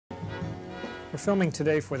We're filming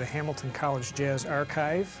today for the Hamilton College Jazz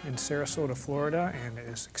Archive in Sarasota, Florida, and it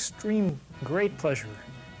is extreme great pleasure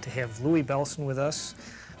to have Louie Bellson with us,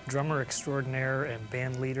 drummer extraordinaire and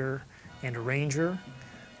band leader and arranger.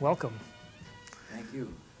 Welcome. Thank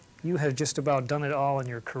you. You have just about done it all in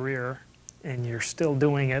your career, and you're still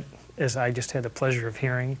doing it, as I just had the pleasure of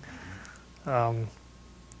hearing. How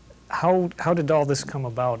did all this come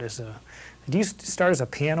about? Did you start as a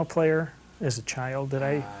piano player as a child? Did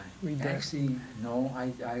I read that? Actually, no.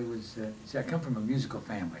 I come from a musical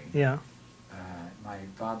family. Yeah. My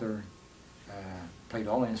father played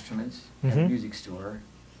all instruments at a music store,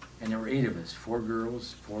 and there were 8 of us, 4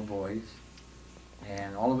 girls, 4 boys,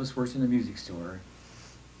 and all of us worked in the music store.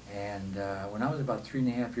 And when I was about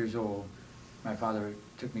 3.5 years old, my father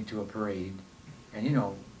took me to a parade, and you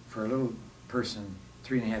know, for a little person,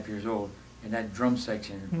 3.5 years old, and that drum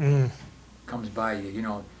section comes by you, you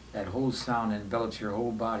know, that whole sound envelops your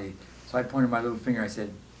whole body. So I pointed my little finger, I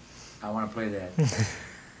said, I want to play that.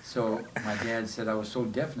 So my dad said I was so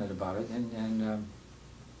definite about it, and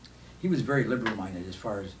he was very liberal-minded as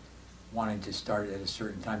far as wanting to start at a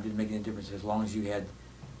certain time. Didn't make any difference as long as you had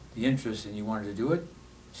the interest and you wanted to do it,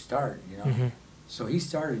 start, you know. So he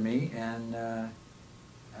started me, and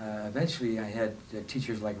eventually I had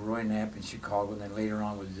teachers like Roy Knapp in Chicago, and then later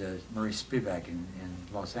on with Murray Spivak in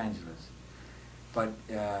Los Angeles. But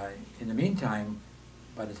in the meantime,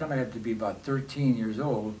 by the time I got to be about 13 years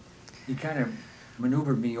old, he kind of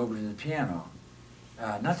maneuvered me over to the piano.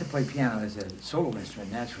 Not to play piano as a solo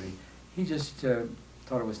instrument, naturally. He just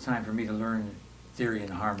thought it was time for me to learn theory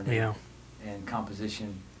and harmony and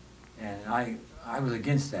composition, and I was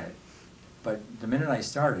against that. But the minute I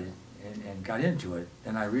started and got into it,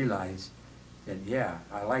 then I realized that, yeah,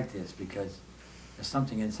 I like this, because there's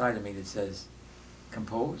something inside of me that says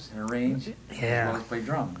compose and arrange as well as play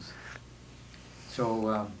drums.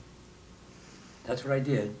 So that's what I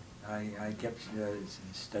did. I kept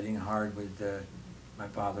studying hard with my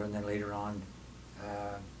father, and then later on,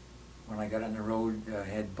 when I got on the road, I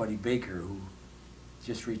had Buddy Baker, who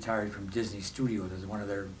just retired from Disney Studios as one of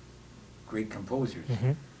their great composers.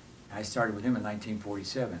 I started with him in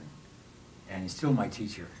 1947, and he's still my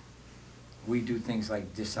teacher. We do things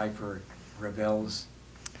like decipher Ravel's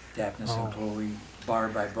Daphnis and Chloe, bar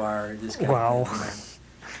by bar, this kind of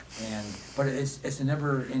thing. But it's a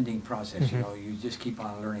never-ending process, you know. You just keep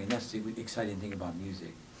on learning, and that's the exciting thing about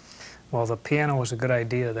music. Well, the piano was a good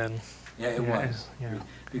idea then. Yeah, it was. Yeah.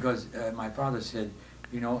 Because my father said,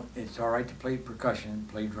 you know, it's all right to play percussion,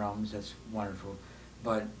 play drums, that's wonderful,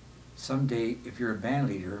 but someday, if you're a band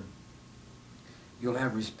leader, you'll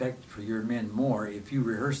have respect for your men more if you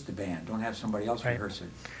rehearse the band. Don't have somebody else rehearse it.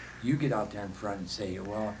 You get out there in front and say,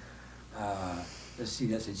 well, let's see,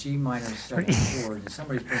 that's a G minor 7/4, and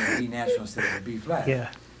somebody's playing a B natural instead of a B flat.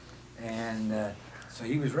 Yeah. And so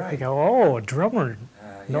he was right. They go, oh, a drummer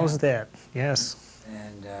knows that, yes.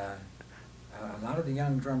 And a lot of the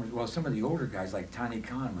young drummers, well, some of the older guys, like Tony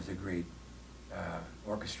Khan was a great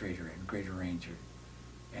orchestrator and great arranger.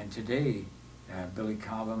 And today, Billy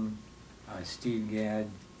Cobham, Steve Gadd,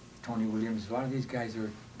 Tony Williams, a lot of these guys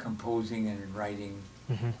are composing and writing,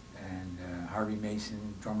 and Harvey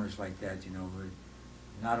Mason, drummers like that, you know, who are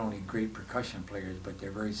not only great percussion players, but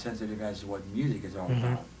they're very sensitive as to what music is all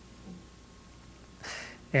about.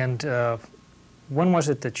 And when was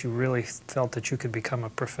it that you really felt that you could become a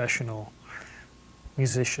professional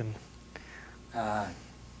musician?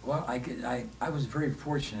 Well, I was very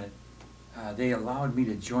fortunate. They allowed me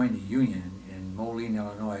to join the union in Moline,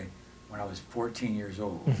 Illinois, when I was 14 years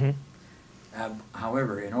old.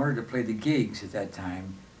 However, in order to play the gigs at that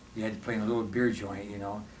time, you had to play in a little beer joint, you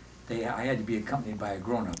know. I had to be accompanied by a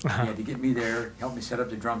grown-up. He had to get me there, help me set up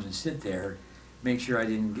the drums and sit there, make sure I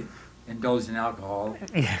didn't get indulged in alcohol,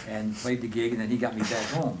 and played the gig, and then he got me back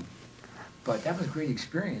home. But that was a great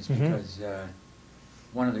experience, because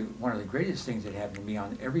one of the greatest things that happened to me,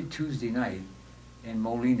 on every Tuesday night in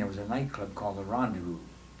Moline, there was a nightclub called the Rendezvous,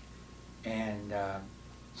 and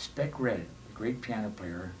Spec Red, the great piano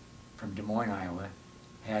player from Des Moines, Iowa,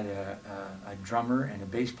 had a drummer and a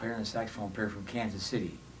bass player and a saxophone player from Kansas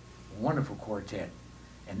City. A wonderful quartet.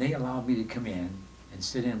 And they allowed me to come in and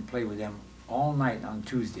sit in and play with them all night on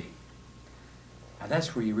Tuesday. Now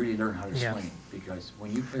that's where you really learn how to swing, because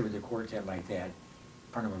when you play with a quartet like that,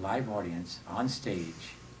 in front of a live audience, on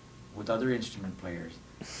stage, with other instrument players,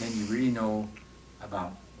 then you really know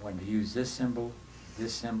about when to use this cymbal,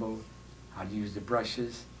 how to use the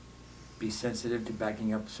brushes, be sensitive to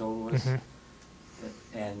backing up soloists,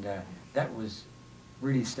 and that was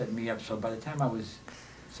really setting me up. So by the time I was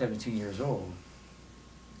 17 years old,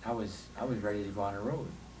 I was ready to go on the road.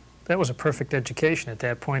 That was a perfect education at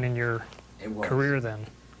that point in your It was. career then.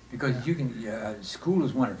 Because you can, school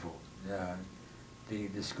is wonderful.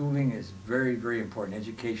 The schooling is very, very important.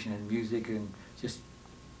 Education and music and just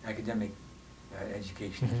academic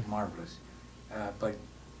education is marvelous. But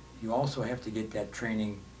you also have to get that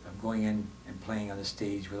training of going in and playing on the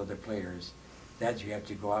stage with other players. That you have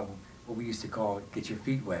to go out, what we used to call, get your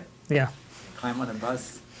feet wet. Yeah. Climb on a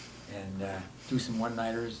bus and do some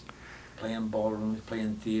one-nighters, play in ballrooms, play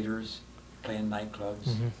in theaters, play in nightclubs.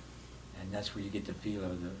 And that's where you get the feel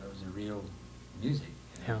of the real music.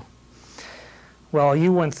 You know? Yeah. Well,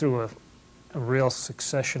 you went through a real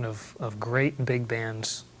succession of great big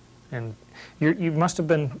bands, and you must have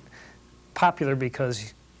been popular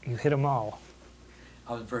because you hit them all.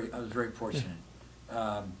 I was very fortunate.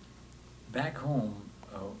 Back home,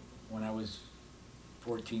 when I was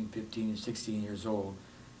 14, 15, and 16 years old,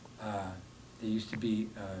 there used to be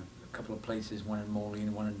a couple of places, one in Moline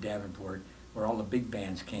and one in Davenport, where all the big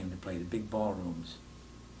bands came to play, the big ballrooms.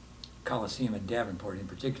 Coliseum in Davenport in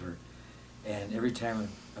particular. And every time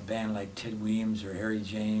a band like Ted Williams or Harry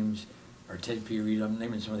James or Ted Fiorito, I'm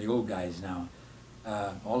naming some of the old guys now,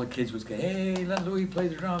 all the kids would say, hey, let Louie play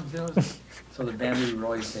the drums. You know? So the band leader would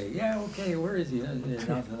always say, yeah, okay, where is he? And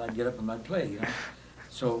then I'd get up and I'd play. You know?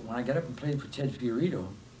 So when I got up and played for Ted Fiorito,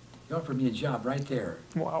 he offered me a job right there.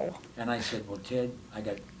 Wow. And I said, well, Ted, I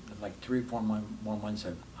got like 3 or 4 more months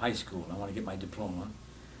of high school. I want to get my diploma.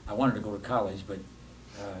 I wanted to go to college, but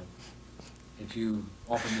if you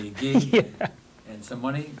offer me a gig and some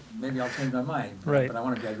money, maybe I'll change my mind. Right. But I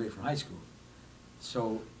want to graduate from high school.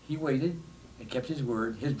 So he waited and kept his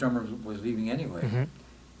word. His drummer was leaving anyway.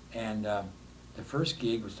 And the first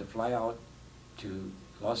gig was to fly out to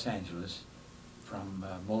Los Angeles from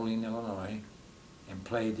Moline, Illinois, and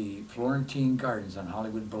play the Florentine Gardens on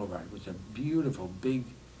Hollywood Boulevard. It was a beautiful, big,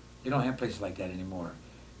 they don't have places like that anymore,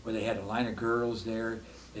 where they had a line of girls there.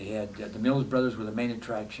 They had the Mills Brothers were the main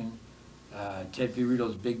attraction, Ted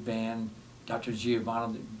Fiorito's big band, Dr.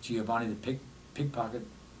 Giovanni the pickpocket,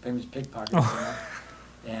 famous pickpocket,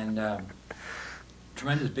 and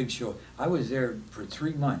tremendous big show. I was there for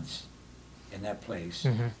 3 months in that place,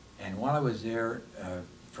 and while I was there,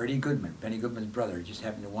 Freddie Goodman, Benny Goodman's brother, just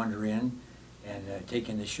happened to wander in and take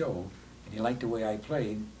in the show, and he liked the way I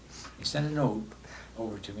played. He sent a note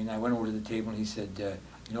over to me, and I went over to the table, and he said,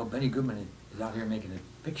 you know, Benny Goodman is out here making a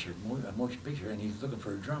motion picture, and he's looking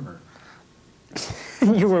for a drummer.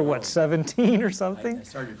 You were, what, 17 or something? I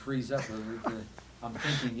started to freeze up. I'm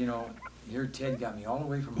thinking, you know, here Ted got me all the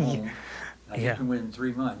way from home. I just been with him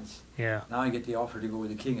 3 months. Yeah. Now I get the offer to go with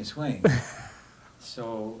the King of Swing.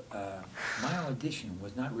 So my audition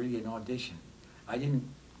was not really an audition. I didn't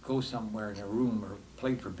go somewhere in a room or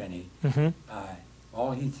play for Benny.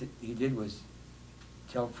 All he did was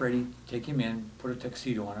tell Freddie, take him in, put a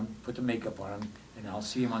tuxedo on him, put the makeup on him, and I'll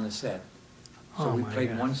see him on the set. So we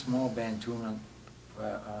played one small band tune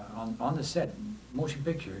on the set, motion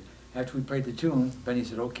picture. After we played the tune, Benny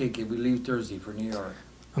said, okay, kid, we leave Thursday for New York.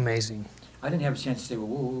 Amazing. I didn't have a chance to say, well,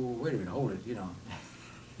 whoa, wait a minute, hold it, you know.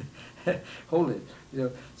 Hold it, you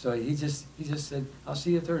know. So he just said, I'll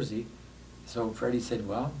see you Thursday. So Freddie said,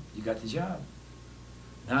 well, you got the job.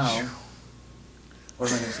 Now, what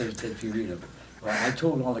am I going to say to Ted Fiorito? Well, I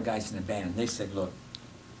told all the guys in the band, and they said, look,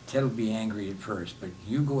 Ted will be angry at first, but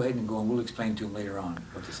you go ahead and go, and we'll explain to him later on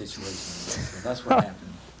what the situation is. So that's what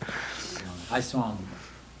happened. You know, I saw him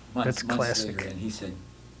months later, and he said,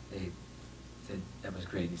 that was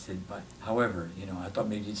great. He said, but however, you know, I thought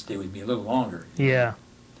maybe you'd stay with me a little longer. Yeah.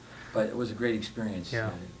 But it was a great experience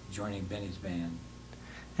joining Benny's band.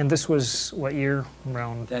 And this was what year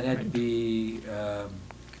around? That had to be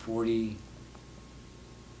 42,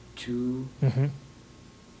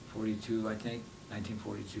 42, I think,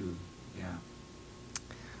 1942, yeah.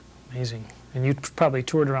 Amazing. And you probably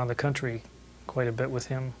toured around the country quite a bit with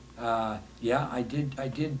him. Yeah, I did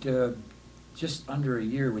just under a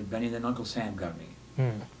year with Benny, then Uncle Sam got me.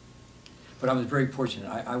 But I was very fortunate.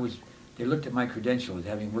 They looked at my credentials,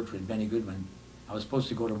 having worked with Benny Goodman. I was supposed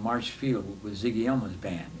to go to Marsh Field with Ziggy Elman's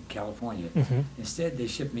band in California. Instead, they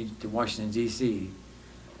shipped me to Washington, D.C.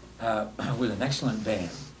 With an excellent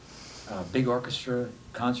band. Big orchestra,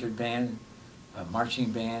 concert band,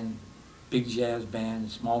 marching band, big jazz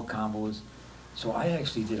band, small combos. So I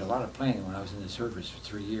actually did a lot of playing when I was in the service for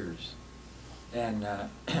 3 years. And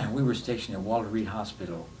we were stationed at Walter Reed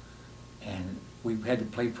Hospital, and we had to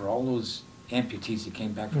play for all those amputees that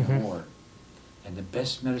came back from the war. And the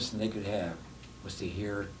best medicine they could have was to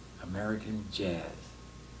hear American jazz,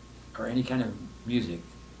 or any kind of music.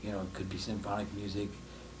 You know, it could be symphonic music,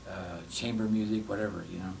 chamber music, whatever,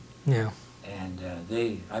 you know. Yeah. And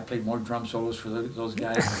I played more drum solos for those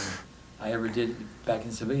guys than I ever did back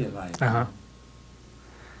in civilian life.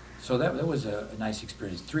 So that was a nice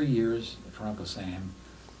experience. 3 years for Uncle Sam.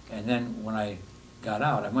 And then when I got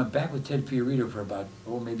out, I went back with Ted Fiorito for about,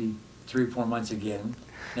 maybe 3 or 4 months again,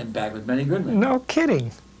 then back with Benny Goodman. No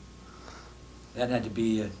kidding. That had to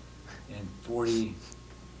be in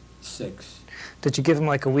 46. Did you give him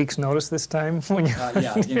like a week's notice this time? When you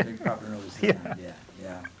Yeah, I gave him proper notice this time,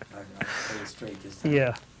 yeah. I played it straight this time.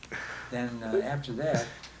 Yeah. Then after that,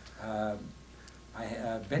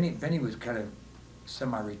 Benny was kind of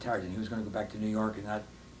semi-retired, and he was going to go back to New York and not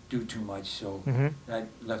do too much, so that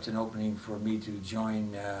left an opening for me to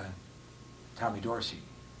join Tommy Dorsey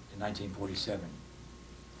in 1947.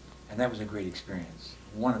 And that was a great experience.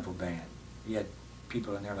 Wonderful band. He had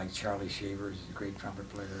people in there like Charlie Shavers, a great trumpet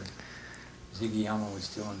player. Ziggy Elman was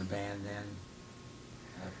still in the band then.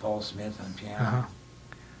 Paul Smith on piano.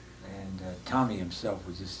 And Tommy himself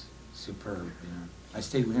was just superb, you know. I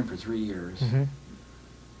stayed with him for 3 years. And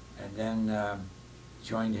then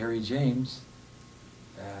joined Harry James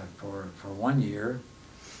for 1 year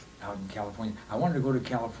out in California. I wanted to go to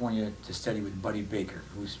California to study with Buddy Baker,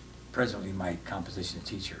 who's presently my composition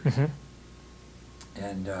teacher.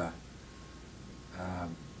 And the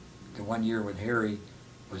 1 year with Harry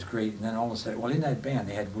was great. And then all of a sudden, well, in that band,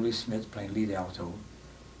 they had Willie Smith playing lead alto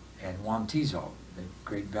and Juan Tizol, the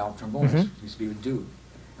great valve trombonist, used to be with Duke.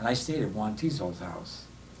 And I stayed at Juan Tizol's house.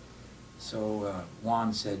 So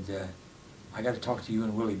Juan said, I got to talk to you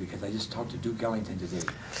and Willie because I just talked to Duke Ellington today.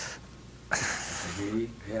 I said, really?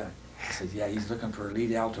 Yeah. He said, yeah, he's looking for a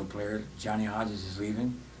lead alto player. Johnny Hodges is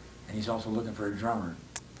leaving, and he's also looking for a drummer.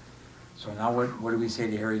 So now what do we say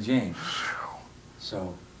to Harry James?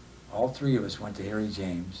 So all 3 of us went to Harry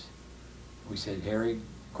James. We said, Harry,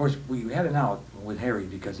 of course, we had an out with Harry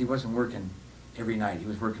because he wasn't working every night. He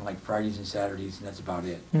was working like Fridays and Saturdays, and that's about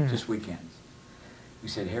it, just weekends. We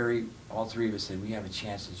said, Harry, all 3 of us said, we have a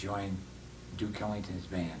chance to join Duke Ellington's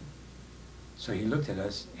band. So he looked at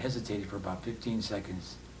us, hesitated for about 15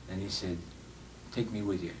 seconds, and he said, take me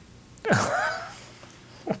with you.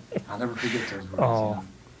 I'll never forget those words. Oh, you know?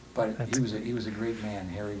 But he was a great man.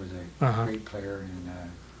 Harry was a great player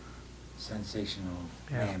and sensational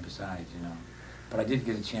man besides, you know. But I did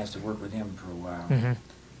get a chance to work with him for a while. And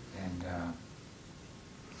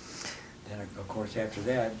then, of course, after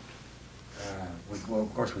that,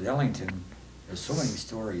 of course, with Ellington, there's so many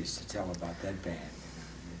stories to tell about that band.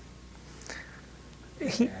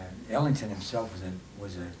 Ellington himself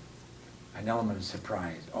was an element of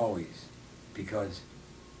surprise, always, because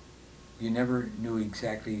you never knew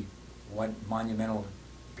exactly what monumental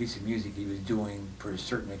piece of music he was doing for a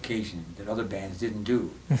certain occasion that other bands didn't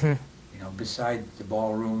do. You know, beside the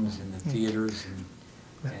ballrooms and the theaters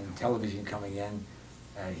and television coming in,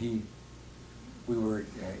 we were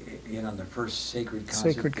in on the first sacred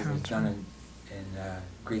concert that was done in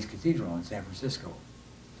Grace Cathedral in San Francisco.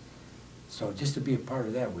 So just to be a part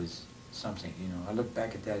of that was something, you know. I look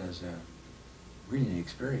back at that as really an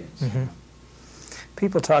experience. You know?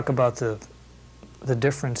 People talk about the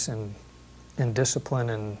difference in discipline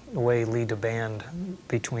and the way you lead a band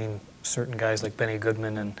between certain guys like Benny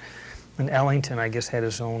Goodman and Ellington, I guess, had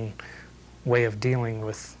his own way of dealing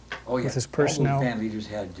with his personnel. All those band leaders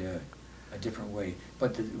had a different way.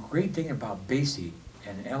 But the great thing about Basie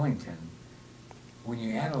and Ellington, when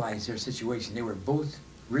you analyze their situation, they were both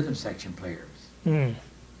rhythm section players,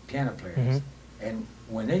 piano players. And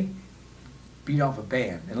when they beat off a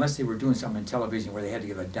band, unless they were doing something in television where they had to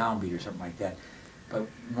give a downbeat or something like that, but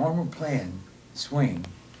normal playing, swing,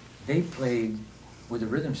 they played with a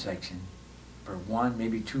rhythm section for 1,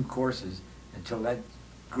 maybe 2 courses until that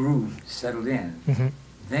groove settled in.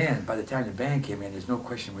 Then, by the time the band came in, there's no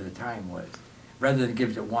question where the time was. Rather than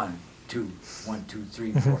give it 1, 2, 1, 2,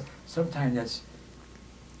 3, 4. Sometimes that's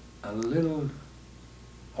a little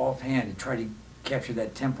offhand to try to capture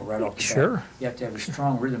that tempo right off the bat. You have to have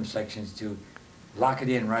strong rhythm sections to lock it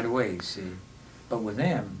in right away, see. But with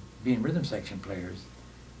them, being rhythm section players,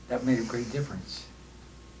 that made a great difference.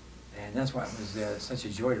 And that's why it was such a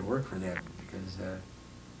joy to work for them, because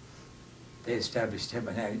they established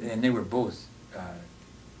tempo, and they were both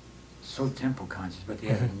so tempo conscious, but they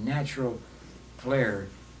had a natural flair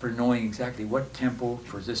for knowing exactly what tempo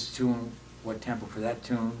for this tune, what tempo for that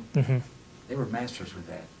tune. They were masters with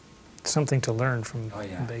that. Something to learn from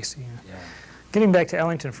Basie. Yeah. Getting back to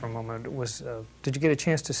Ellington for a moment, did you get a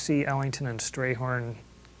chance to see Ellington and Strayhorn,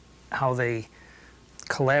 how they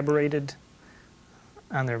collaborated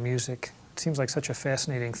on their music? It seems like such a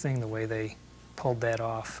fascinating thing, the way they pulled that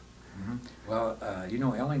off. Well, you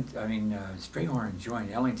know, Strayhorn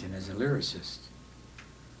joined Ellington as a lyricist.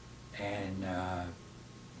 And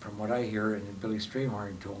from what I hear, and Billy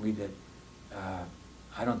Strayhorn told me that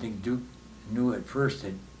I don't think Duke knew at first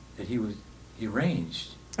that that he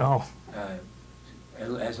arranged Oh.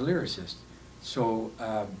 as a lyricist. So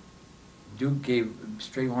Duke gave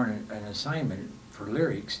Strayhorn an assignment for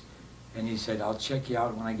lyrics, and he said, "I'll check you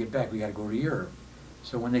out when I get back. We got to go to Europe."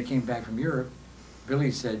 So when they came back from Europe,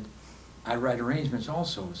 Billy said, "I write arrangements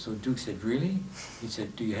also." So Duke said, "Really?" He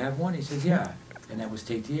said, "Do you have one?" He said, "Yeah." And that was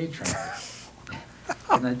Take the A Train.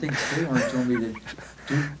 And I think Strayhorn told me that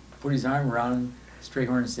Duke put his arm around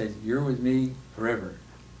Strayhorn and said, "You're with me forever."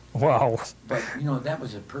 Wow. But, you know, that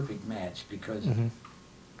was a perfect match because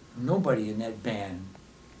nobody in that band,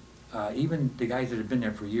 even the guys that have been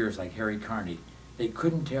there for years, like Harry Carney, they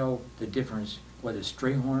couldn't tell the difference whether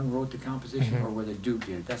Strayhorn wrote the composition or whether Duke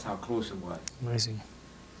did. That's how close it was. Amazing.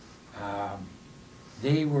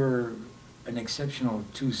 They were an exceptional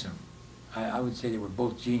twosome. I would say they were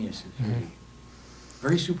both geniuses, really.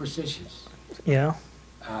 Very superstitious. Yeah.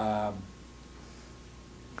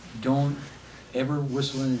 Don't ever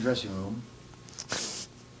whistle in the dressing room.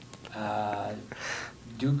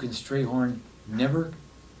 Duke and Strayhorn never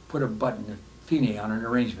put a button, a fine, on an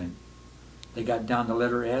arrangement. They got down to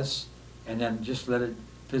letter S and then just let it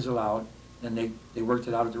fizzle out, and they worked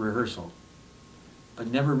it out at the rehearsal. But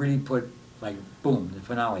never really put, like, boom, the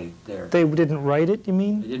finale there. They didn't write it, you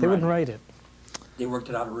mean? They wouldn't write it. They worked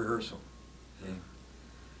it out at rehearsal. Okay?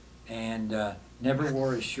 And never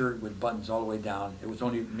wore a shirt with buttons all the way down. It was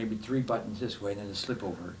only maybe 3 buttons this way and then a slip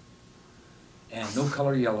over. And no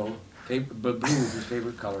color yellow, but blue was his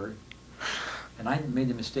favorite color. And I made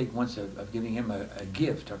the mistake once of giving him a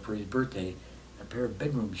gift for his birthday, a pair of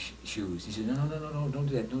bedroom shoes. He said, no, don't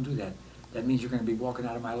do that, don't do that. That means you're going to be walking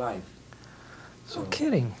out of my life. So no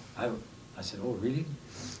kidding. I said, oh, really?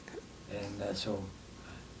 And so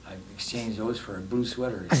I exchanged those for a blue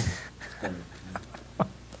sweater.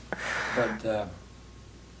 But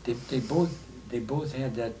they both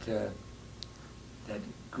had that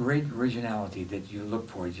great originality that you look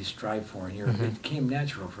for, you strive for, and it came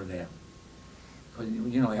natural for them. But,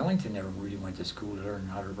 you know, Ellington never really went to school to learn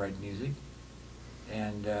how to write music,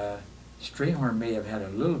 and Strayhorn may have had a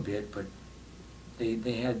little bit, but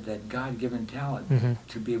they had that God-given talent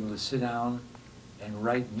to be able to sit down and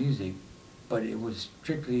write music, but it was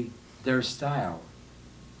strictly their style.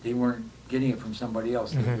 They weren't getting it from somebody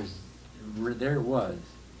else. It was, there it was.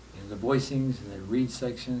 You know, the voicings in the reed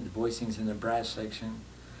section, the voicings in the brass section,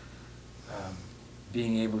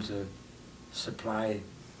 being able to supply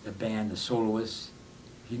the band, the soloists.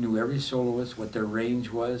 He knew every soloist, what their range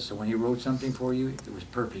was, so when he wrote something for you, it was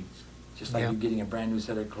perfect. Just like you getting a brand new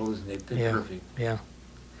set of clothes and they fit perfect. Yeah.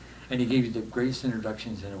 And he gave you the greatest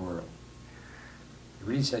introductions in the world. It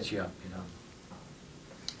really sets you up, you know.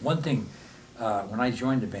 One thing, when I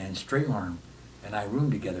joined the band, Strayhorn and I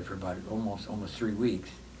roomed together for about almost 3 weeks.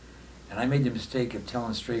 And I made the mistake of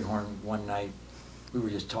telling Strayhorn one night, we were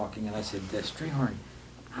just talking, and I said, Strayhorn,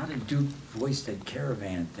 how did Duke voice that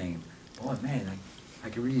caravan thing? Oh man, I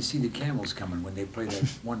could really see the camels coming when they played that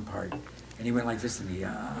one part. And he went like this to me,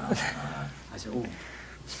 I said, oh,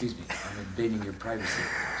 excuse me, I'm invading your privacy.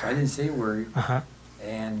 So I didn't say a word,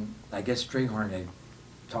 and I guess Strayhorn had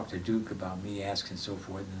talked to Duke about me asking and so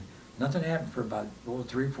forth, and nothing happened for about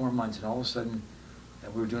 3 or 4 months, and all of a sudden,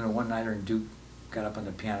 we were doing a one-nighter, and Duke got up on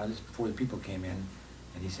the piano, this before the people came in,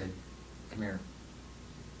 and he said, come here,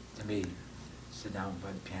 to me, sit down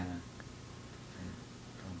by the piano.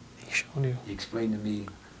 He showed you. He explained to me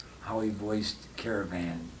how he voiced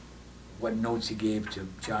Caravan, what notes he gave to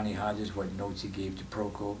Johnny Hodges, what notes he gave to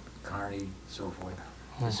Prokop, Carney, so forth.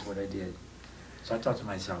 This is what I did. So I thought to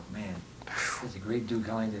myself, man, there's a great Duke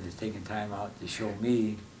Ellington that's taking time out to show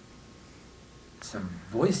me some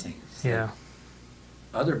voicings. Yeah.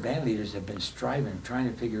 Other band leaders have been striving, trying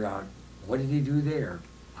to figure out, what did he do there?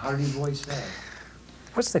 How did he voice that?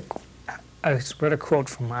 I read a quote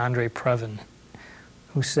from Andre Previn,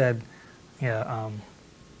 who said,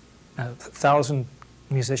 1,000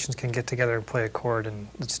 musicians can get together and play a chord, and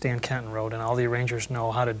Stan Kenton wrote, and all the arrangers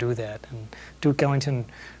know how to do that. And Duke Ellington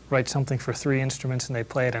writes something for 3 instruments, and they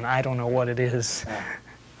play it, and I don't know what it is.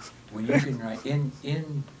 When you can write in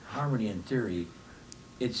harmony and theory,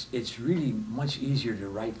 it's really much easier to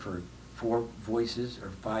write for 4 voices or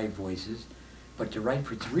 5 voices, but to write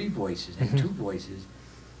for 3 voices and 2 voices,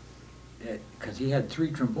 because he had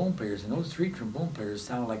 3 trombone players, and those 3 trombone players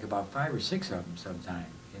sounded like about 5 or 6 of them sometimes,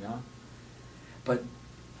 you know. But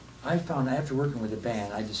I found, after working with the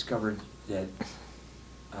band, I discovered that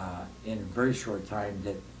in a very short time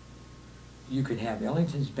that you could have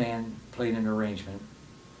Ellington's band playing an arrangement,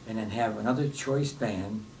 and then have another choice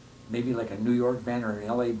band, maybe like a New York band or an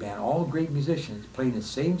LA band, all great musicians playing the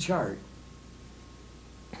same chart,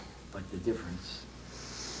 but the difference,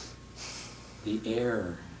 the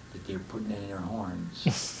air that they were putting in their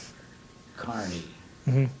horns. Carney,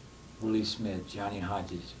 Mm-hmm. Willie Smith, Johnny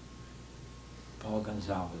Hodges, Paul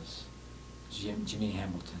Gonzalez, Jimmy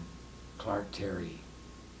Hamilton, Clark Terry,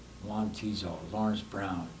 Juan Tizo, Lawrence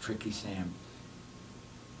Brown, Tricky Sam.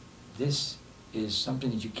 This is something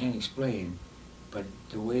that you can't explain, but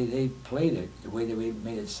the way they played it, the way they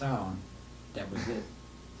made it sound, that was it.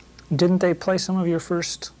 Didn't they play some of your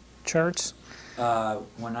first charts?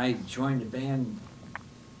 When I joined the band,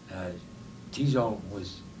 Tizo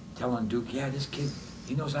was telling Duke, yeah, this kid,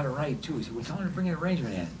 he knows how to write too. He said, well, tell him to bring an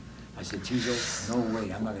arrangement in. I said, Tizo, no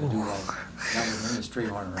way, I'm not going to do that. Not with a straight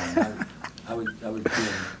horn around. I would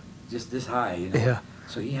feel just this high, you know. Yeah.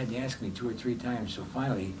 So he had to ask me 2 or 3 times. So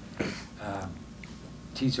finally,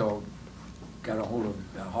 Tizo got a hold of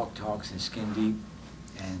Hawk Talks and Skin Deep.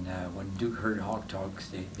 And when Duke heard Hawk Talks,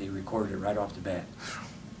 they recorded it right off the bat.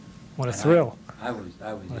 What a And thrill. I was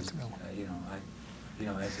What a just, thrill. you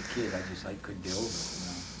know, as a kid, I couldn't get over it, you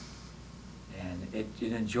know. And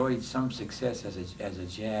it enjoyed some success as a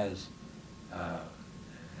jazz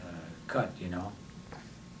cut, you know.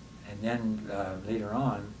 And then later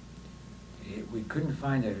on, we couldn't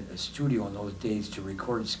find a studio in those days to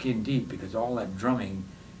record Skin Deep because all that drumming,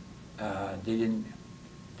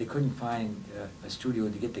 they couldn't find a studio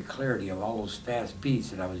to get the clarity of all those fast beats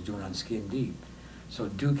that I was doing on Skin Deep. So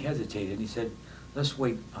Duke hesitated, and he said, let's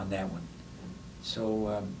wait on that one.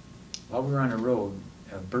 So while we were on the road,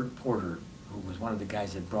 Bert Porter, who was one of the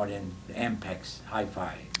guys that brought in the Ampex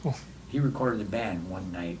Hi-Fi, he recorded the band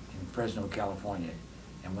one night in Fresno, California.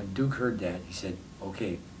 And when Duke heard that, he said,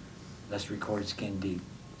 okay, let's record Skin Deep.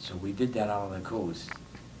 So we did that out on the coast,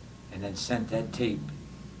 and then sent that tape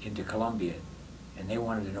into Columbia. And they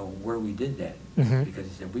wanted to know where we did that, because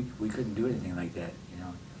he said we couldn't do anything like that, you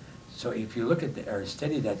know. So if you look at or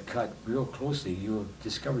study that cut real closely, you'll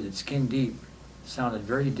discover that Skin Deep sounded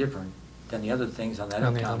very different than the other things on that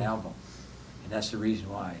Uptown album, and that's the reason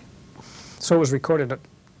why. So it was recorded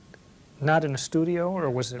not in a studio, or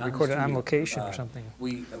was it Not in the recorded on studio. location or something?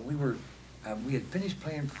 We had finished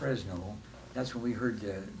playing Fresno. That's when we heard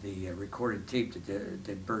the recorded tape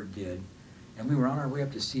that Bert did. And we were on our way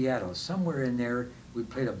up to Seattle. Somewhere in there, we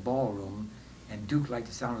played a ballroom, and Duke liked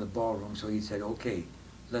the sound of the ballroom, so he said, okay,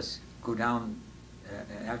 let's go down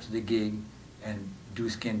after the gig and do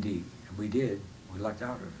Skin Deep. And we did. We lucked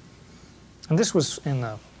out of it. And this was in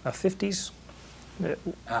the 50s? Yeah.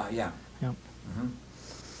 Yeah.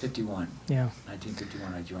 51. Yeah.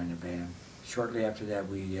 1951, I joined the band. Shortly after that,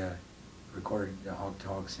 we recorded the Hawk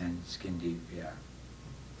Talks and Skin Deep, yeah.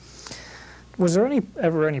 Was there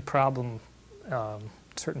ever any problem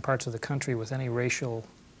certain parts of the country with any racial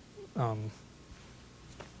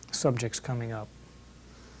subjects coming up?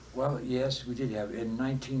 Well, yes, we did have. In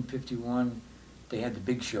 1951, they had the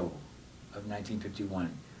big show of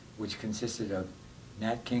 1951, which consisted of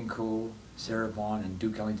Nat King Cole, Sarah Vaughan, and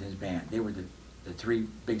Duke Ellington's band. They were the 3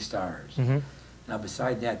 big stars. Now,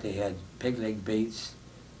 beside that, they had Peg Leg Bates,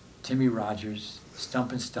 Timmy Rogers,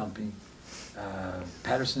 Stumpin' Stumping,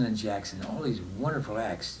 Patterson and Jackson, all these wonderful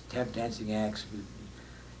acts, tap dancing acts.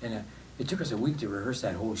 And it took us a week to rehearse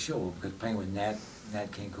that whole show, because playing with Nat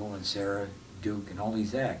King Cole and Sarah, Duke, and all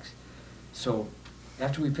these acts. So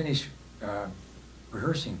after we finished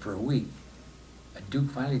rehearsing for a week,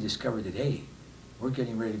 Duke finally discovered that, hey, we're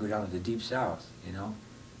getting ready to go down to the Deep South, you know?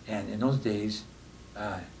 And in those days,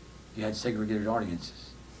 you had segregated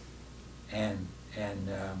audiences. And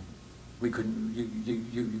we couldn't,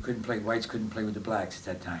 you couldn't play, whites couldn't play with the blacks at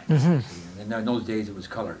that time. And in those days it was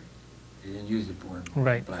colored. They didn't use the word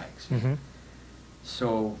blacks.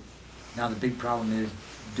 So now the big problem is,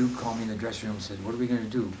 Duke called me in the dressing room and said, what are we going to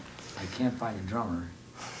do? I can't find a drummer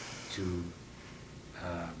to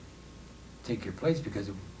take your place, because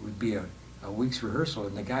it would be a week's rehearsal,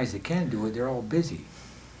 and the guys that can do it, they're all busy.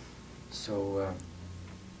 So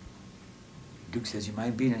Duke says, you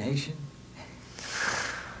mind being a Haitian?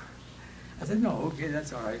 I said, no, okay,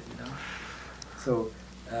 that's all right, you know. So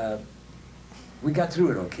we got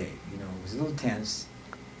through it okay, you know. It was a little tense,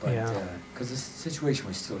 but because the situation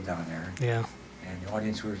was still down there. Yeah. And the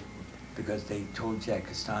audience were, because they told Jack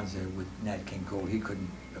Costanza with Nat King Cole he couldn't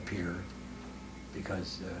appear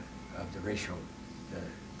because of the racial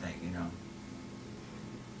thing, you know.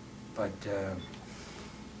 But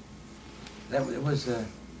it was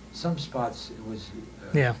some spots it was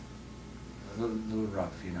a little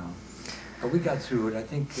rough, you know. But we got through it. I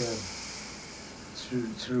think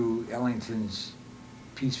through Ellington's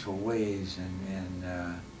peaceful ways and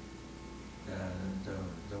the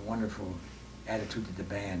wonderful attitude that the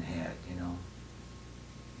band had, you know,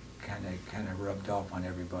 kind of rubbed off on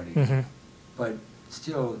everybody. But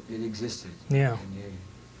still, it existed. Yeah.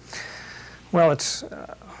 Well,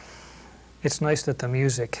 it's nice that the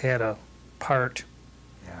music had a part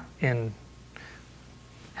in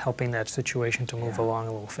helping that situation to move along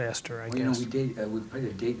a little faster, I guess. You know, we played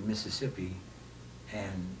a date in Mississippi,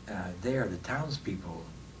 and there the townspeople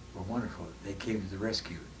were wonderful. They came to the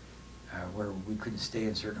rescue, where we couldn't stay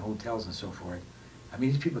in certain hotels and so forth. I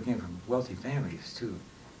mean, these people came from wealthy families, too.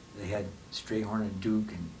 They had Strayhorn and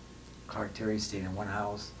Duke and Clark Terry staying in one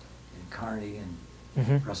house, and Carney and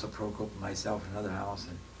Russell Prokop and myself in another house,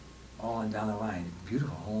 and all on down the line.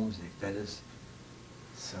 Beautiful homes, they fed us.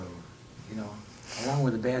 So, you know, along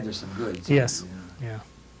with the bad, there's some good. Too, yes, you know? yeah.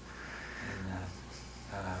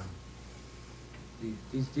 And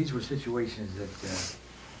these were situations that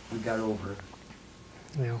we got over.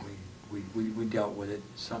 Yeah. We dealt with it.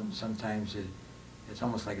 Sometimes it's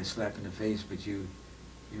almost like a slap in the face, but you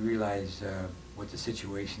realize what the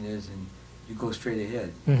situation is, and you go straight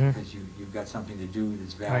ahead because you've got something to do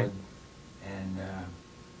that's valid. Right. And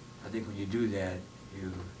I think when you do that,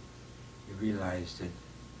 you realize that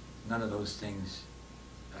none of those things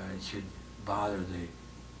should bother the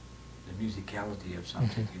musicality of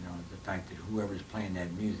something. You know, the fact that whoever's playing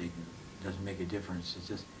that music doesn't make a difference. It's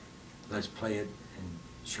just, let's play it and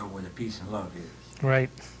show where the peace and love is. Right.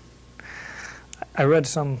 I read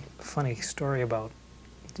some funny story about,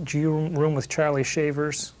 did you room with Charlie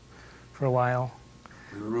Shavers for a while?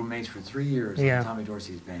 We were roommates for 3 years in Tommy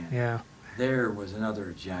Dorsey's band. Yeah. There was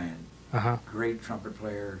another giant. Great trumpet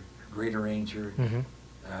player, great arranger,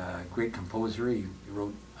 great composer. He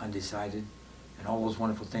wrote Undecided and all those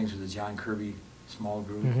wonderful things with the John Kirby small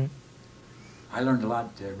group. I learned a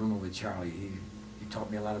lot rooming with Charlie. He taught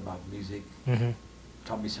me a lot about music,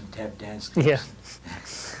 taught me some tap dance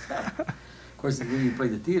steps. Yeah. Of course, when you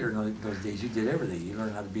played the theater in those days, you did everything. You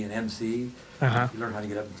learned how to be an MC. You learned how to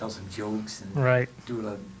get up and tell some jokes and do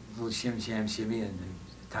a little shimmy and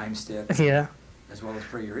time step. Yeah. As well as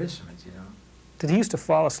play your instruments, you know. Did he used to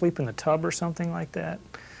fall asleep in the tub or something like that?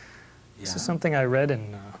 Yeah. This is something I read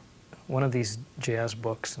in one of these jazz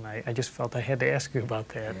books, and I just felt I had to ask you about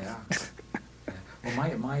that. Yeah. Well,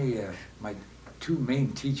 my two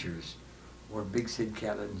main teachers were Big Sid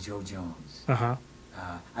Catlett and Joe Jones.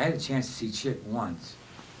 I had a chance to see Chit once,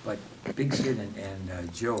 but Big Sid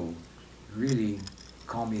and Joe really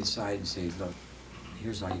called me aside and said, look,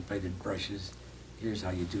 here's how you play the brushes, here's how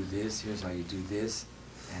you do this, here's how you do this,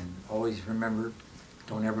 and always remember,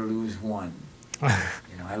 don't ever lose one. You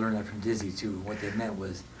know, I learned that from Dizzy too. What they meant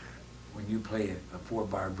was, when you play a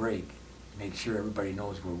 4-bar break, make sure everybody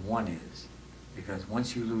knows where 1 is, because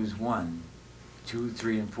once you lose 1, 2,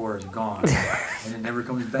 3, and 4 is gone, and it never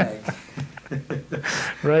comes back.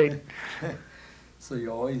 Right. So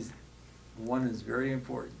you always, 1 is very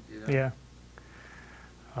important, you know? Yeah.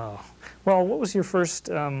 Oh. Well, what was your first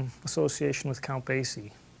association with Count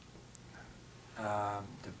Basie?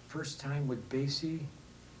 The first time with Basie,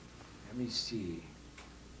 let me see,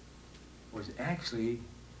 was actually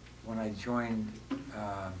when I joined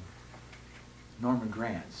Norman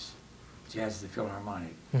Grant's Jazz at the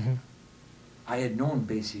Philharmonic. I had known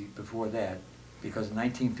Basie before that because in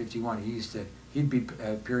 1951 he'd be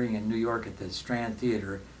appearing in New York at the Strand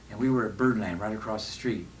Theater, and we were at Birdland right across the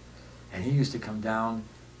street. And he used to come down.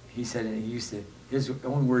 He said his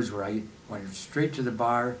own words were, I went straight to the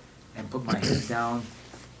bar and put my head down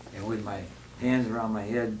and with my hands around my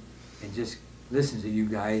head and just listened to you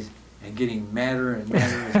guys and getting madder and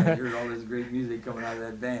madder as I heard all this great music coming out of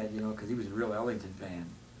that band, you know, because he was a real Ellington fan,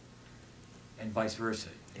 and vice versa.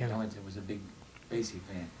 Yeah. Ellington was a big Basie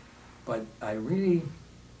fan. But I really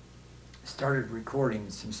started recording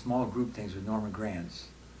some small group things with Norman Grant's,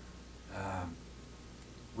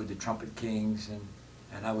 with the Trumpet Kings,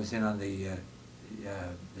 and I was in on the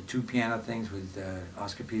 2 piano things with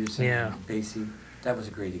Oscar Peterson and Basie. That was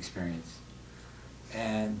a great experience.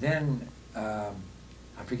 And then,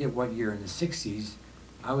 I forget what year, in the 60s,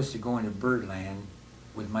 I was to go into Birdland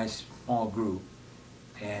with my small group,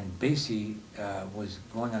 and Basie was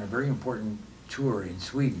going on a very important tour in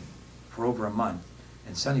Sweden for over a month,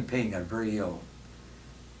 and Sonny Payne got very ill.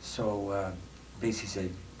 So Basie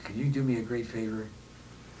said, can you do me a great favor?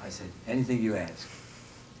 I said, anything you ask.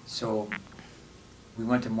 So we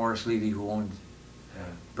went to Morris Levy, who owned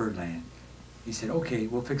Birdland. He said, okay,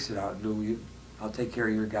 we'll fix it out, Lou. I'll take care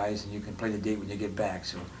of your guys, and you can play the date when you get back.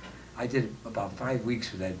 So I did about 5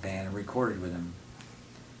 weeks with that band and recorded with them.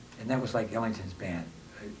 And that was like Ellington's band.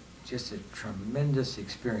 Just a tremendous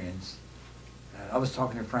experience. I was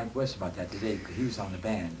talking to Frank West about that today, because he was on the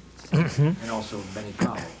band, and also Benny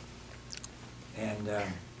Powell. And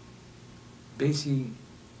Basie,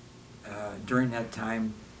 during that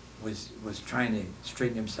time, was trying to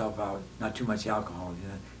straighten himself out, not too much alcohol, you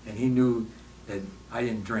know, and he knew that I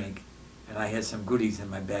didn't drink, and I had some goodies in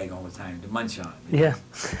my bag all the time to munch on. Yeah.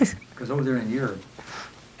 Because over there in Europe,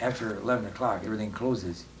 after 11 o'clock, everything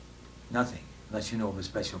closes, nothing, unless you know of a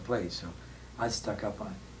special place. So I stuck up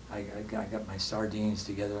on, I got my sardines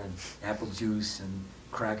together and apple juice and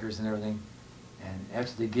crackers and everything. And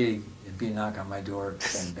after the gig, it'd be a knock on my door,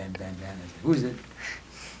 bang, bang, bang, bang. I said, "Who's it?"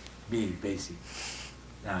 Me, Basie.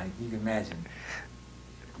 Now, you can imagine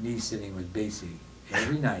me sitting with Basie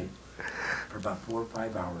every night for about 4 or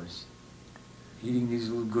 5 hours, eating these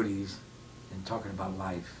little goodies and talking about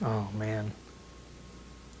life. Oh, man.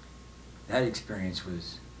 That experience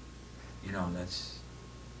was, you know,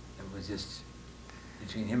 it was just,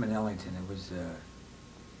 between him and Ellington, it was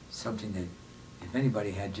something that if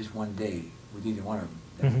anybody had just one day with either one of them,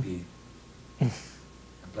 that would be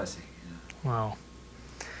a blessing, you know. Wow.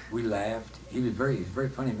 We laughed. He was a very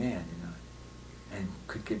funny man, you know, and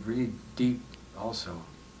could get really deep also.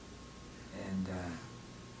 And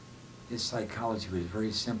his psychology was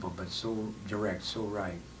very simple, but so direct, so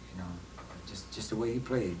right, you know, just the way he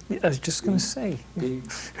played. Yeah, I was just going to say. Big.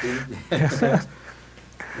 Yeah,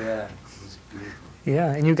 it was beautiful.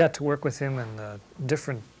 Yeah, and you got to work with him in the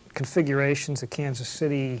different configurations, the Kansas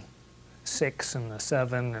City 6 and the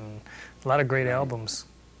 7, and a lot of great albums.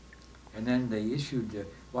 And then they issued,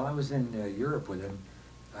 while I was in Europe with him,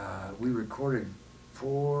 we recorded 4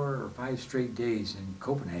 or 5 straight days in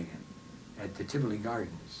Copenhagen at the Tivoli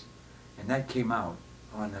Gardens. And that came out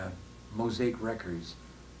on Mosaic Records,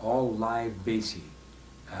 all live Basie,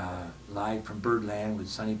 live from Birdland with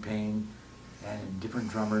Sonny Payne and different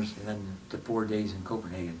drummers, and then the 4 days in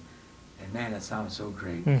Copenhagen. And man, that sounded so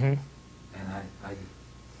great. And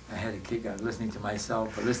I had a kick out of listening to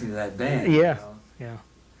myself, or listening to that band. Yeah, you know? yeah.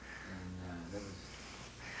 And that was...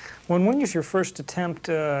 Well, when was your first attempt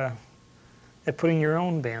at putting your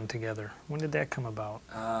own band together? When did that come about?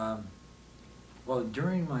 Well,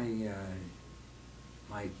 during my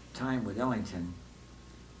my time with Ellington,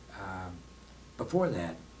 before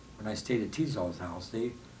that, when I stayed at Teasal's house,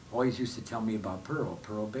 they always used to tell me about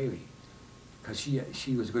Pearl Bailey, because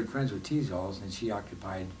she was good friends with Teasal's, and she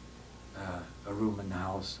occupied a room in the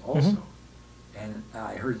house also. And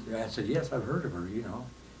I said, yes, I've heard of her, you know.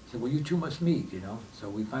 I said, well, you two must meet, you know. So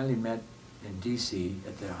we finally met in D.C.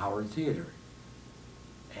 at the Howard Theater,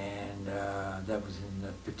 and that was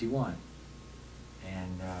in '51.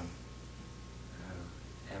 And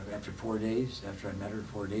after 4 days, after I met her,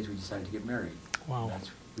 4 days, we decided to get married. Wow.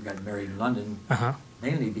 We got married in London,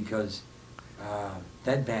 mainly because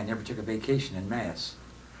that band never took a vacation in Mass.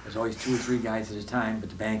 There's always 2 or 3 guys at a time, but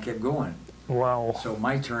the band kept going. Wow. So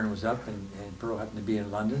my turn was up, and Pearl happened to be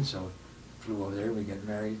in London, so flew over there. We got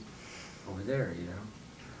married over there, you know.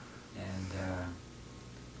 And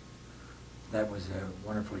that was a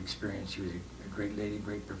wonderful experience. She was a great lady,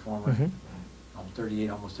 great performer. I'm 38,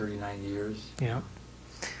 almost 39 years. Yeah.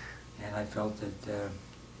 And I felt that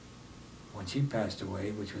when she passed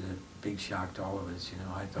away, which was a big shock to all of us, you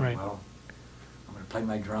know, I thought, well, I'm going to play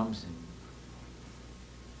my drums and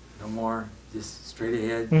no more, just straight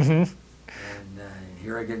ahead. And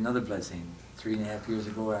here I get another blessing. 3.5 years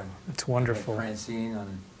ago, it's wonderful. I met Francine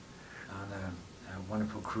on a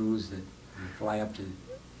wonderful cruise that we fly up to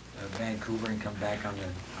Vancouver and come back on the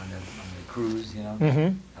cruise, you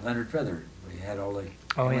know. Leonard Feather, we had all the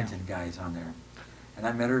Ellington guys on there, and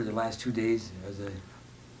I met her the last 2 days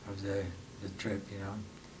of the trip, you know,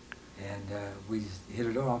 and we just hit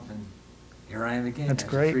it off, and here I am again. That's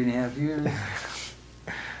after great. 3.5 years.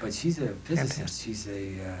 But she's a physicist. She's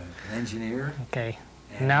an engineer. Okay.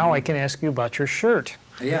 Now I can ask you about your shirt.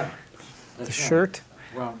 Yeah. The shirt.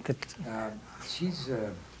 Well, she's.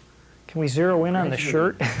 Can we zero in on the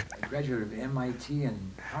shirt? A graduate of MIT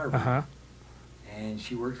and Harvard. And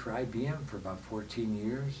she worked for IBM for about 14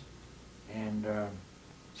 years. And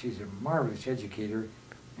she's a marvelous educator.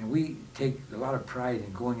 And we take a lot of pride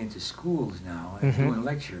in going into schools now and doing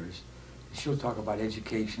lectures. She'll talk about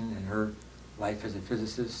education and her life as a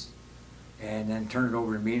physicist, and then turn it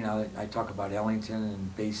over to me. Now I talk about Ellington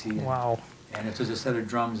and Basie. Wow. And if there's a set of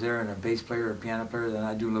drums there and a bass player or a piano player, then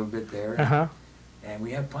I do a little bit there. And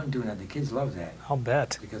we have fun doing that. The kids love that. I'll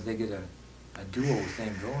bet. Because they get a duo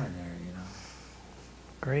thing going there, you know.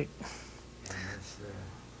 Great. And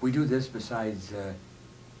we do this besides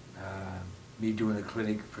me doing a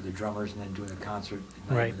clinic for the drummers and then doing a concert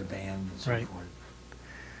at night with the band and so forth.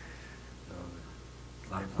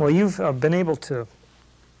 Well, you've been able to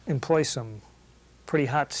employ some pretty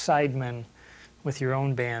hot sidemen with your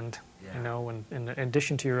own band, you know, and in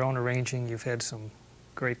addition to your own arranging, you've had some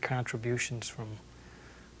great contributions from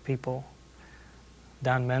people.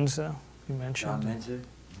 Don Menza, you mentioned. Don Menza,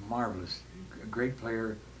 marvelous, a great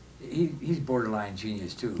player. He's borderline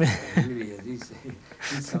genius too. He really is.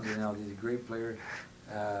 He's something else. He's a great player.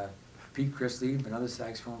 Pete Chrisley, another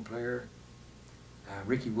saxophone player.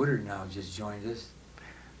 Ricky Woodard now just joined us,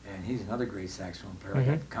 and he's another great saxophone player. I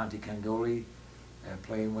got Conti Candoli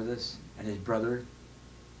playing with us, and his brother.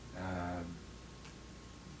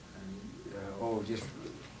 Just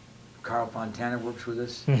Carl Fontana works with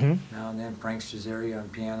us now and then. Frank Struzeri on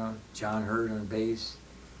piano, John Hurd on bass,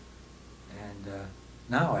 and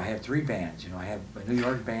now I have 3 bands. You know, I have a New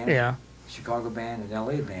York band, Chicago band, and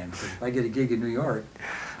LA band. Because if I get a gig in New York,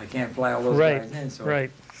 I can't fly all those guys in. So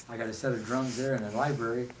I got a set of drums there in the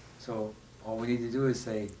library. So all we need to do is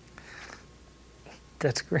say,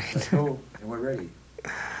 "That's great. Let's go," and we're ready.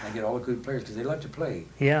 And I get all the good players because they love to play.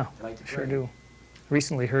 Yeah, they like to play. Sure do.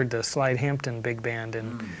 Recently heard the Slide Hampton Big Band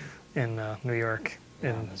in New York.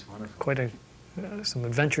 Yeah, and that's wonderful. Quite some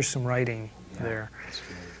adventuresome writing there. That's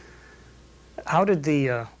great. How did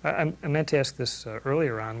the, I meant to ask this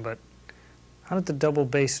earlier on, but how did the double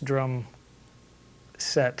bass drum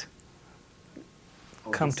set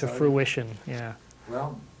come to fruition? Yeah.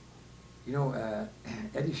 Well, you know,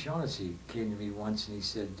 Eddie Shaughnessy came to me once and he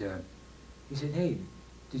said, "Hey,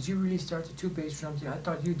 did you really start the 2 bass drums? I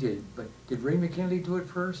thought you did, but did Ray McKinley do it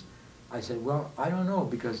first?" I said, "Well, I don't know,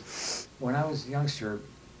 because when I was a youngster,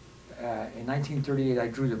 in 1938, I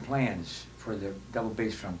drew the plans for the double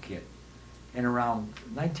bass drum kit. And around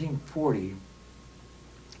 1940,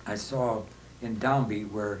 I saw in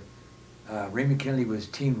Downbeat where Ray McKinley was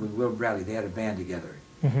teamed with Will Bradley. They had a band together.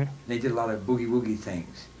 They did a lot of boogie-woogie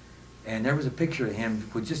things. And there was a picture of him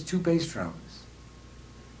with just 2 bass drums,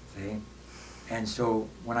 see? And so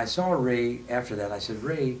when I saw Ray after that, I said,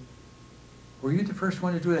 "Ray, were you the first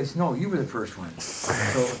one to do it?" I said, "No, you were the first one."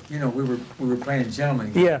 So, you know, we were playing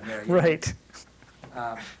gentlemen. Yeah, there, right.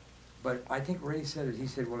 But I think Ray said it. He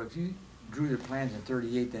said, "Well, if you drew the plans in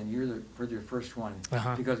 38, then you're the first one."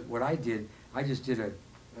 Because what I did, I just did a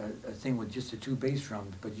thing with just the 2 bass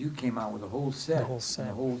drums, but you came out with a whole set. The whole set. And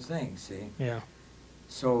the whole thing, see? Yeah.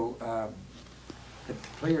 So the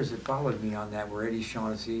players that followed me on that were Eddie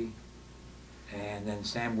Shaughnessy, and then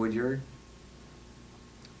Sam Woodyard,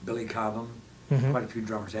 Billy Cobham, quite a few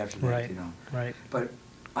drummers after that, you know. Right. But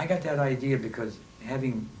I got that idea because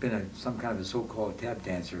having been some kind of a so-called tap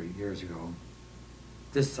dancer years ago,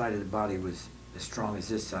 this side of the body was as strong as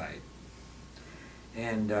this side.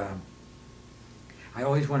 And I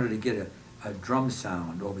always wanted to get a drum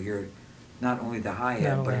sound over here, not only the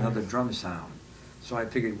hi-hat, but another drum sound. So I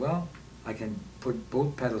figured, well, I can put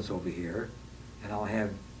both pedals over here, and I'll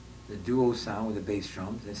have the duo sound with the bass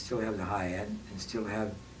drums, and still have the hi-hat, and still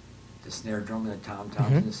have the snare drum and the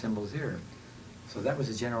tom-toms and the cymbals here. So that was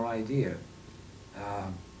the general idea.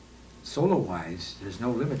 Solo-wise, there's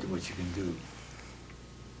no limit to what you can do.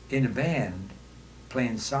 In a band,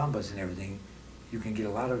 playing sambas and everything, you can get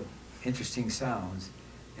a lot of interesting sounds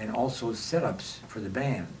and also setups for the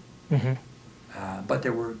band. But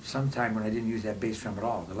there were some time when I didn't use that bass drum at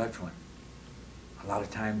all, the left one. A lot of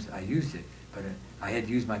times I used it, but I had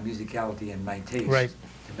to use my musicality and my taste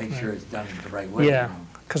to make sure it's done the right way. Yeah,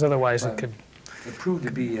 because otherwise it could... It proved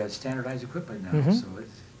to be standardized equipment now, so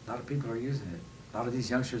a lot of people are using it. A lot of these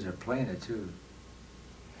youngsters are playing it too.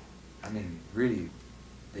 I mean, really,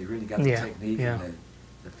 they really got the technique and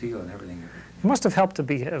the feel and everything. It must have helped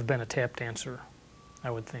to have been a tap dancer,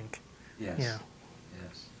 I would think. Yes. Yeah.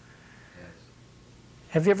 Yes. Yes.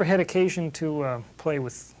 Have you ever had occasion to play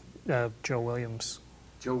with Joe Williams?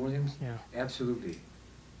 Joe Williams? Yeah. Absolutely.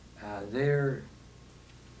 There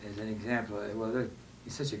is an example. Well,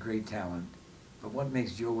 he's such a great talent, but what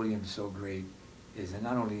makes Joe Williams so great is that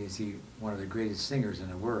not only is he one of the greatest singers in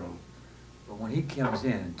the world, but when he comes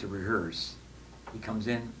in to rehearse, he comes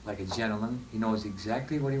in like a gentleman. He knows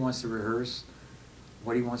exactly what he wants to rehearse,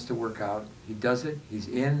 what he wants to work out. He does it. He's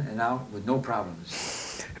in and out with no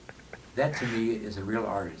problems. That to me is a real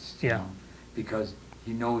artist, you know, because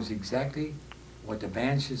he knows exactly what the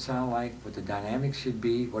band should sound like, what the dynamics should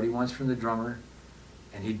be, what he wants from the drummer,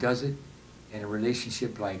 and he does it in a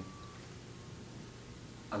relationship like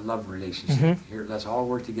a love relationship. Here, let's all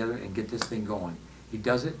work together and get this thing going. He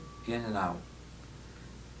does it in and out.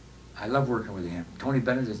 I love working with him. Tony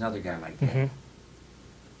Bennett is another guy like that.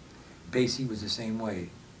 Basie was the same way.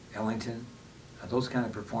 Ellington, those kind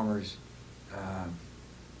of performers,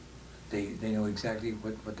 they know exactly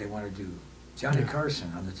what they want to do. Johnny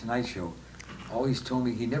Carson on The Tonight Show always told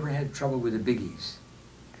me he never had trouble with the biggies.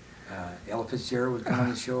 Ella Fitzgerald would come on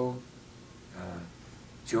the show,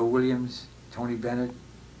 Joe Williams, Tony Bennett,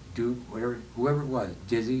 Duke, whoever it was,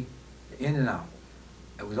 Dizzy, in and out.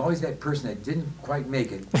 It was always that person that didn't quite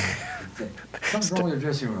make it. Something's wrong with the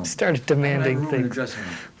dressing room. Started demanding things. In the dressing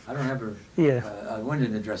room. I don't have a window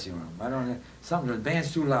in the dressing room. I don't have something. The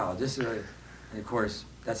band's too loud. This is, and of course,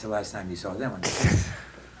 that's the last time you saw them.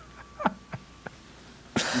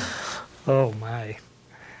 Oh my!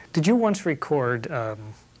 Did you once record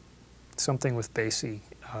something with Deze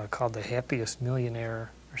called "The Happiest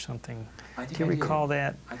Millionaire" or something? Do you recall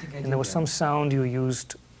that? I think I did. And there was some sound you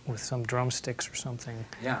used with some drumsticks or something.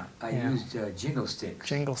 Yeah, I used jingle sticks.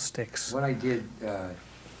 Jingle sticks. What I did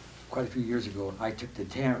quite a few years ago, I took the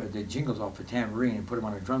jingles off the tambourine and put them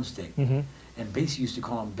on a drumstick. Mm-hmm. And Basie used to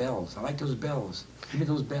call them bells. I like those bells. Give me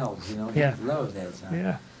those bells, you know. Yeah. He loved that sound.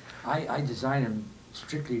 Yeah. I designed them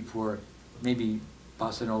strictly for maybe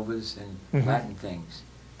bossa novas and Mm-hmm. Latin things.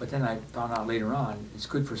 But then I found out later on it's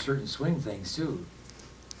good for certain swing things too.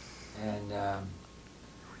 And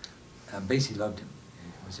Basie loved him.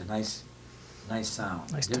 It was a nice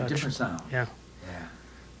sound. Nice touch. Different sound. Yeah. Yeah.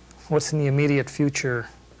 What's in the immediate future?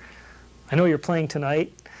 I know you're playing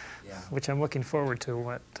tonight, Yeah. which I'm looking forward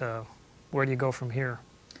to. Where do you go from here?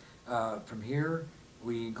 From here,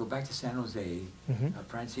 we go back to San Jose. Mm-hmm.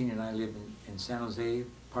 Francine and I live in San Jose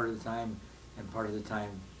part of the time, and part of the time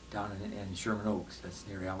down in Sherman Oaks, that's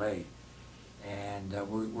near LA. And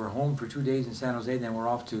we're home for 2 days in San Jose, then we're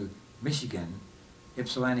off to Michigan,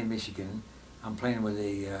 Ypsilanti, Michigan. I'm playing with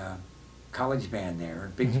a college band there, a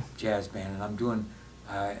big Mm-hmm. jazz band, and I'm doing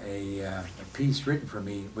a piece written for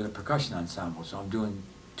me with a percussion ensemble. So I'm doing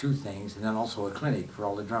two things, and then also a clinic for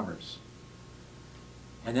all the drummers.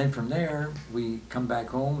 And then from there, we come back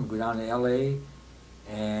home, go down to LA,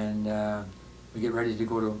 and we get ready to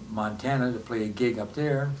go to Montana to play a gig up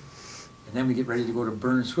there. And then we get ready to go to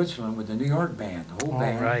Bern, Switzerland with the New York band, the whole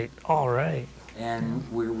band. All right, all right. And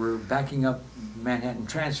we're backing up Manhattan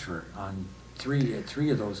Transfer on three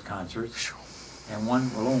of those concerts, and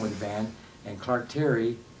one alone with the band. And Clark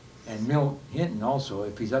Terry and Milt Hinton also,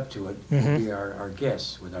 if he's up to it, will be our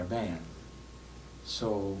guests with our band.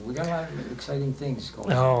 So we got a lot of exciting things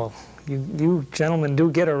going on. Oh, you gentlemen do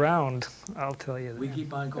get around, I'll tell you that. We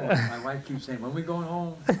keep on going. My wife keeps saying, when are we going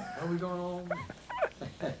home? When are we going home?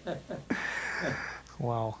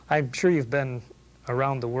 Wow. I'm sure you've been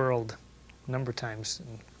around the world a number of times.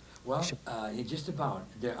 Well, just about.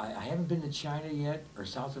 I haven't been to China yet or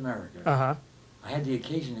South America. Uh-huh. I had the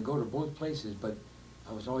occasion to go to both places, but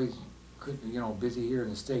I was always, busy here in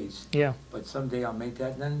the States. Yeah. But someday I'll make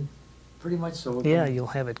that, and then pretty much so. Yeah, you'll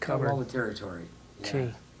have it cover covered. all the territory. Yeah.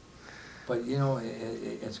 Gee. But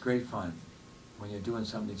it's great fun when you're doing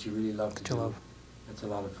something that you really love to do. Love. It's a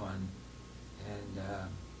lot of fun, and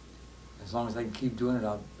as long as I can keep doing it,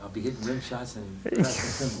 I'll be hitting rim shots and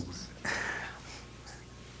pressing cymbals.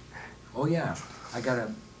 Oh yeah, I got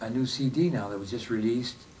a new CD now that was just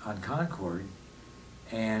released on Concord,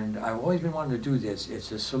 and I've always been wanting to do this.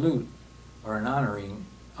 It's a salute or an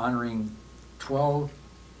honoring 12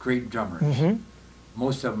 great drummers. Mm-hmm.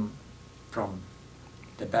 Most of them from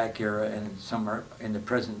the back era, and some are in the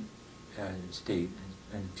present state,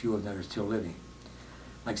 and a few of them are still living.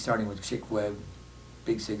 Like starting with Chick Webb,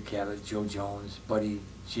 Big Sid Catlett, Joe Jones, Buddy,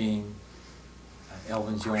 Gene,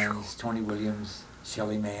 Elvin Jones, Tony Williams,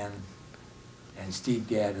 Shelly Manne, and Steve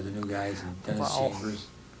Gadd are the new guys, and Dennis Chambers.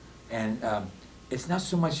 And it's not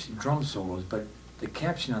so much drum solos, but the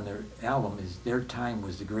caption on their album is "Their time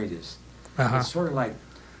was the greatest." Uh-huh. It's sort of like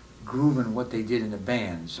grooving what they did in the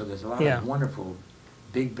band. So there's a lot of wonderful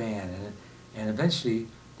big band, and eventually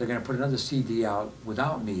they're going to put another CD out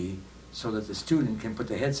without me, so that the student can put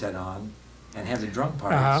the headset on and have the drum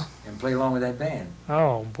parts and play along with that band.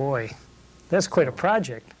 Oh boy, that's quite a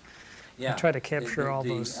project. Yeah, try to capture all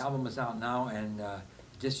those. The album is out now, and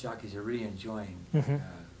disc jockeys are really enjoying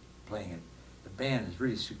playing it. The band is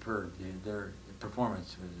really superb. Their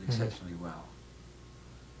performance was exceptionally well.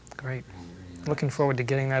 Great. Really nice. Looking forward to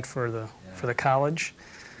getting that for the college.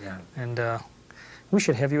 Yeah. And we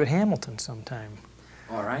should have you at Hamilton sometime.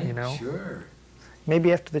 All right. You know? Sure.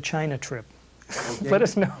 Maybe after the China trip. Okay. Let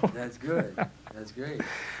us know. That's good. That's great.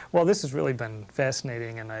 Well, this has really been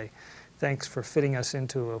fascinating, and thanks for fitting us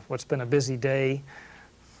into what's been a busy day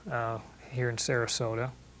here in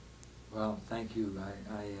Sarasota. Well, thank you.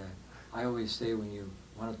 I always say when you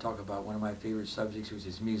want to talk about one of my favorite subjects, which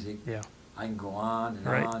is music, I can go on and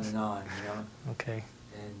on and on, you know. Okay.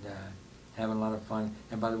 And having a lot of fun.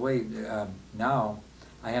 And by the way, now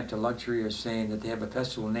I have the luxury of saying that they have a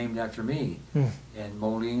festival named after me in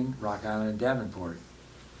Moline, Rock Island, and Davenport.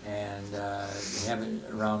 And they have it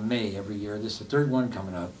around May every year. This is the third one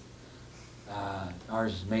coming up.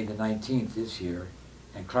 Ours is May the 19th this year.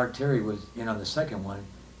 And Clark Terry was in on the second one.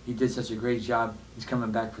 He did such a great job, he's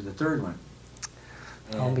coming back for the third one.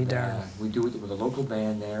 And, I'll be darned. we do it with a local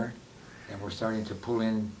band there, and we're starting to pull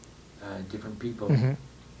in different people.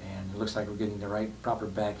 And it looks like we're getting the right, proper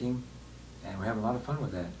backing, and we're having a lot of fun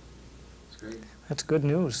with that. It's great. That's good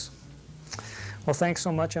news. Well, thanks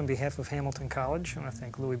so much on behalf of Hamilton College. I want to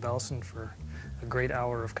thank Louie Bellson for a great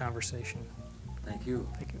hour of conversation. Thank you.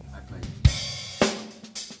 Thank you.